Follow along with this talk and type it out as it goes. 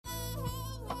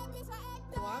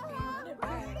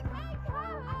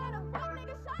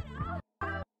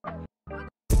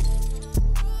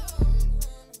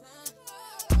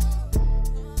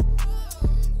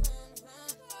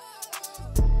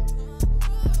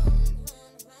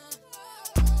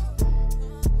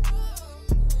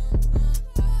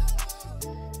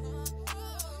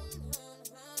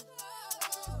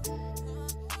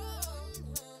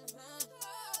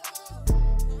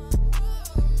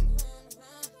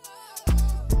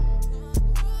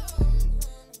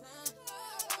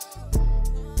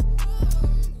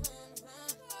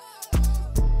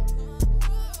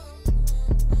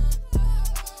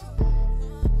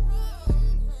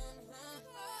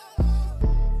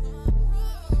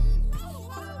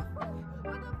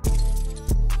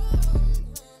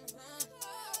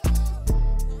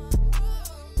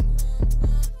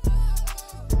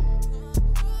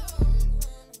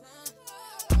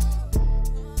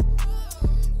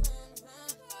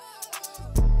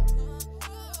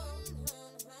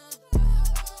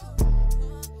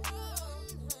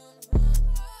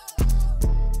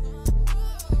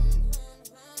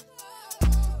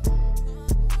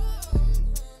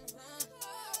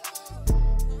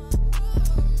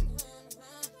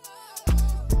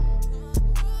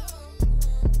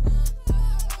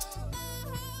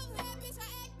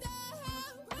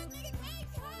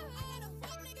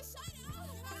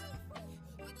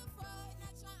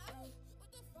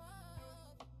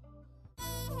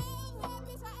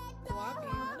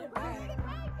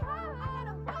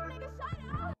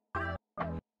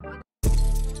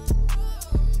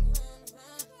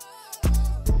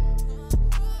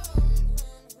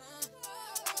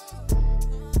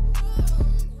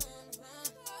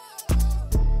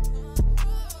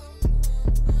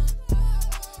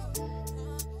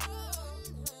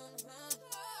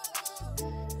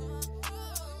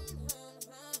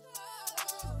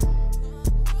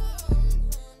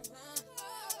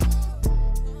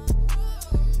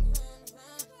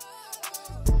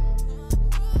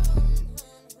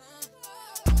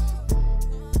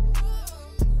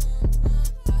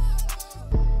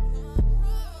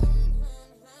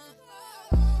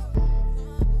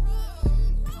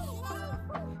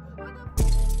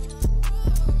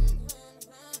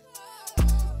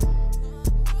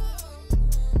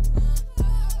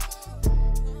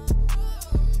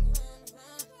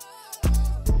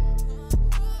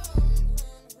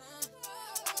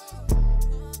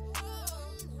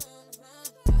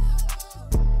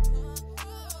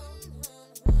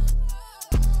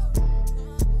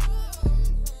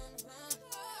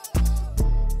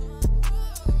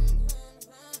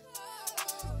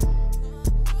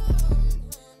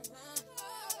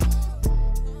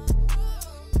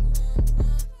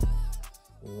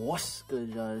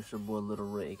good, y'all? It's your boy Little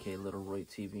Roy, aka Little Roy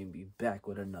TV, and be back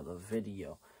with another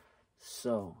video.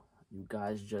 So, you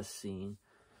guys just seen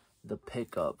the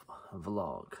pickup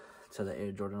vlog to the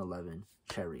Air Jordan 11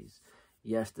 Cherries.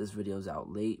 Yes, this video's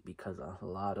out late because a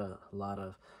lot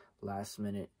of last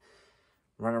minute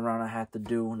run around I had to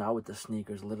do. Not with the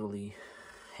sneakers, literally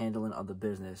handling other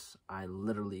business. I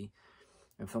literally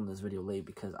am filming this video late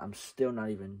because I'm still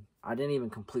I didn't even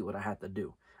complete what I had to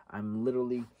do. I'm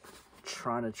literally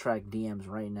trying to track DMs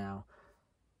right now,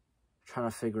 trying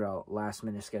to figure out last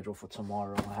minute schedule for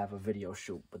tomorrow. I have a video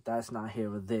shoot, but that's not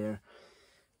here or there.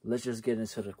 Let's just get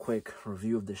into the quick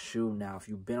review of the shoe. Now, if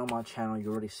you've been on my channel,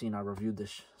 you already seen I reviewed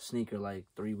this sneaker like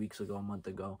 3 weeks ago, a month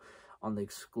ago, on the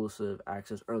exclusive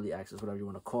access, early access, whatever you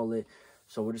want to call it.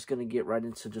 So we're just going to get right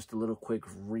into just a little quick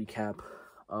recap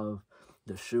of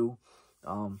the shoe.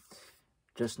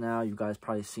 Just now, you guys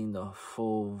probably seen the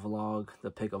full vlog, the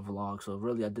pickup vlog. So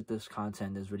really, I did this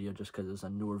content, this video, just because it's a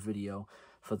newer video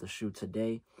for the shoe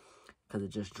today, because it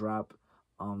just dropped.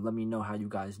 Let me know how you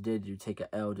guys did. Did you take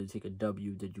a L? Did you take a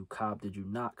W? Did you cop? Did you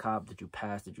not cop? Did you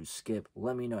pass? Did you skip?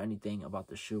 Let me know anything about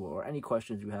the shoe or any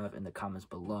questions you have in the comments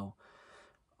below.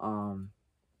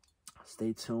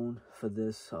 Stay tuned for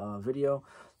this video.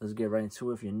 Let's get right into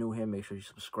it. If you're new here, make sure you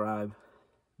subscribe.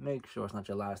 Make sure it's not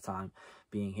your last time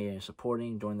being here and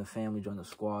supporting. Join the family, join the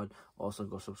squad. Also,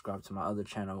 go subscribe to my other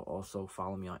channel. Also,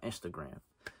 follow me on Instagram,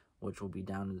 which will be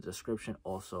down in the description.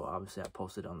 Also, obviously, I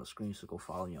posted on the screen, so go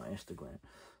follow me on Instagram.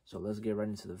 So let's get right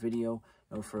into the video.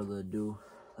 No further ado,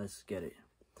 let's get it.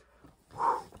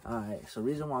 Alright, so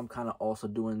reason why I'm kind of also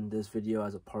doing this video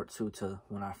as a part 2 to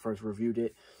when I first reviewed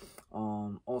it.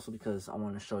 Also because I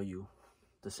want to show you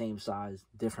the same size,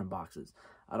 different boxes.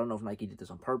 I don't know if Nike did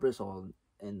this on purpose or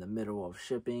in the middle of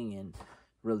shipping and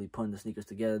really putting the sneakers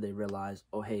together, they realized,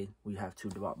 oh, hey, we have 2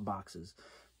 boxes.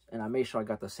 And I made sure I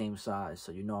got the same size,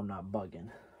 so you know I'm not bugging,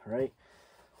 right?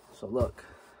 So look,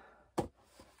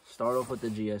 start off with the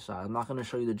GSI. I'm not going to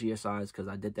show you the GSIs because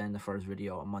I did that in the first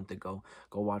video a month ago.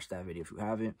 Go watch that video if you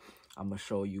haven't. I'm going to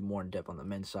show you more in depth on the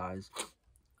men's size.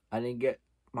 I didn't get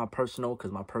my personal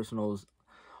because my personal is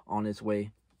on its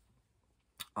way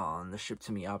on the ship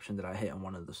to me option that I hit in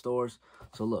one of the stores.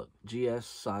 So look, GS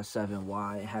size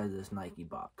 7Y has this Nike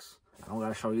box. I don't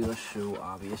gotta show you the shoe,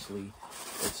 obviously.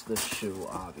 It's the shoe,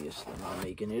 obviously. I'm not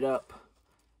making it up.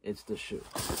 It's the shoe.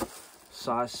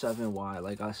 Size 7Y,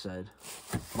 like I said.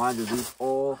 Mind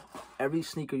you, every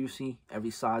sneaker you see,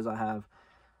 every size I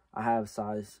have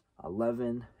size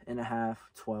 11 and a half,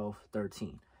 12,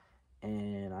 13.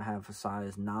 And I have a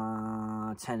size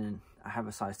 9, 10, and I have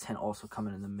a size 10 also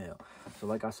coming in the mail. So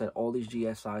like I said, all these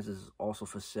GS sizes also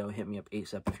for sale. Hit me up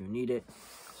ASAP if you need it.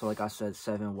 So like I said,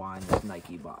 7Y in this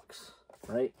Nike box,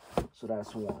 right? So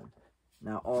that's one.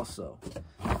 Now also,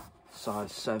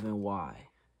 size 7Y.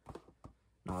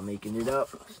 Not making it up,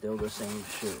 still the same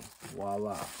shoe.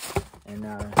 Voila. And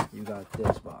now you got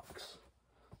this box.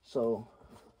 So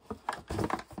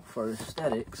for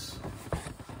aesthetics,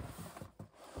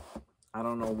 I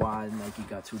don't know why Nike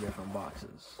got 2 different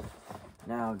boxes.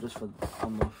 Now, just for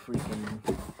I'm a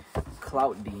freaking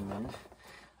clout demon,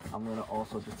 I'm gonna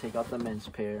also just take out the men's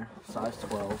pair, size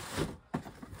 12,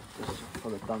 just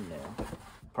for the thumbnail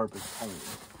purpose only.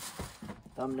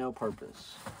 Thumbnail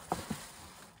purpose.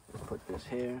 Put this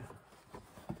here.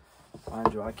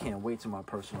 Mind you, I can't wait till my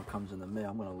personal comes in the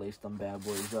mail. I'm gonna lace them bad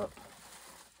boys up.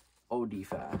 OD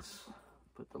fast.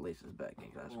 Put the laces back in.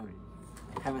 That's great.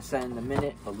 Haven't said in a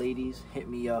minute, but ladies, hit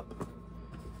me up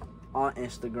on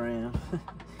Instagram.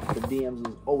 The DMs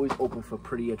is always open for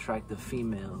pretty attractive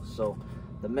females. So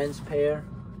the men's pair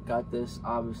got this,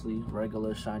 obviously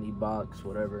regular shiny box,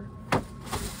 whatever.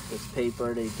 It's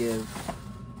paper they give,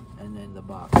 and then the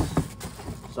box.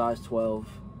 Size 12.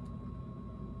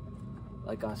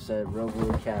 Like I said, real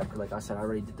recap. Like I said, I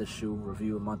already did the shoe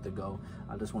review a month ago.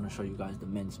 I just want to show you guys the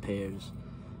men's pairs.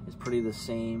 It's pretty the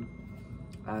same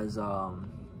as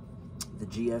the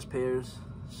GS pairs,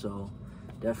 so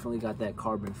definitely got that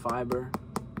carbon fiber.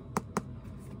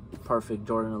 Perfect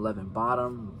Jordan 11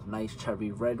 bottom, nice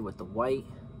cherry red with the white.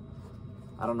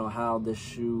 I don't know how this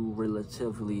shoe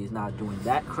relatively is not doing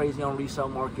that crazy on resale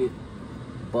market,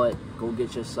 but go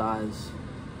get your size.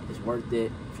 It's worth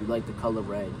it. If you like the color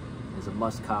red, it's a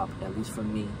must cop, at least for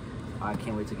me. I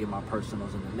can't wait to get my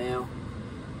personals in the mail.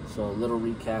 So a little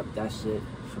recap, that's it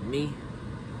for me.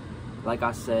 Like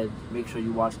I said, make sure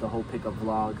you watch the whole pickup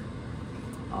vlog.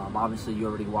 Obviously, you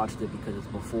already watched it because it's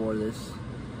before this.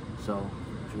 So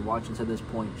if you're watching to this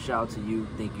point, shout out to you.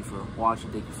 Thank you for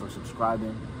watching. Thank you for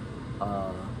subscribing.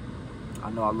 I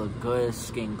know I look good,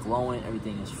 skin glowing,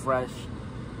 everything is fresh.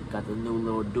 Got the new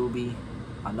little doobie.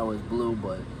 I know it's blue,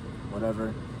 but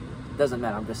whatever. doesn't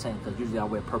matter. I'm just saying because usually I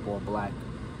wear purple or black.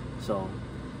 So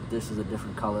this is a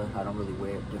different color. I don't really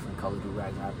wear different color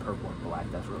do-rags. I have purple and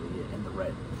black. That's really it, and the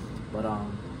red. But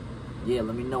yeah,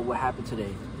 let me know what happened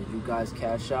today. Did you guys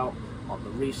cash out on the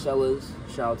resellers?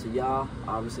 Shout out to y'all.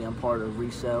 Obviously, I'm part of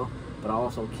resell, but I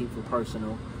also keep for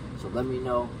personal. So let me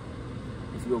know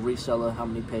if you're a reseller, how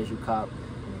many pairs you cop.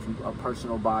 And if you're a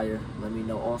personal buyer, let me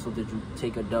know. Also, did you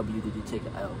take a W? Did you take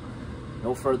an L?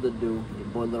 No further ado, your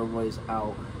boy Little Roy is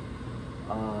out.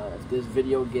 If this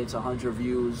video gets 100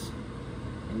 views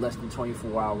in less than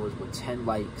 24 hours with 10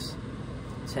 likes,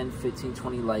 10, 15,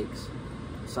 20 likes,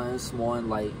 something small and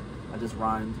light, I just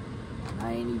rhymed, and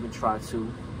I ain't even tried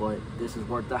to, but this is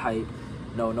worth the hype.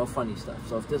 No funny stuff.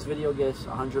 So if this video gets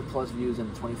 100 plus views in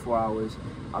 24 hours,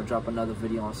 I'll drop another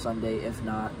video on Sunday. If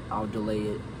not, I'll delay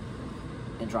it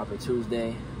and drop it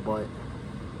Tuesday, but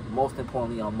most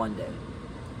importantly on Monday.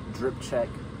 Drip Check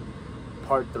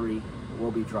Part 3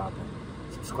 will be dropping.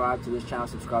 Subscribe to this channel,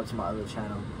 subscribe to my other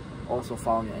channel. Also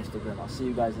follow me on Instagram. I'll see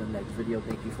you guys in the next video.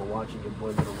 Thank you for watching. Your boy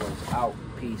Little Roy is out.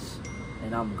 Peace.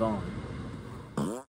 And I'm gone.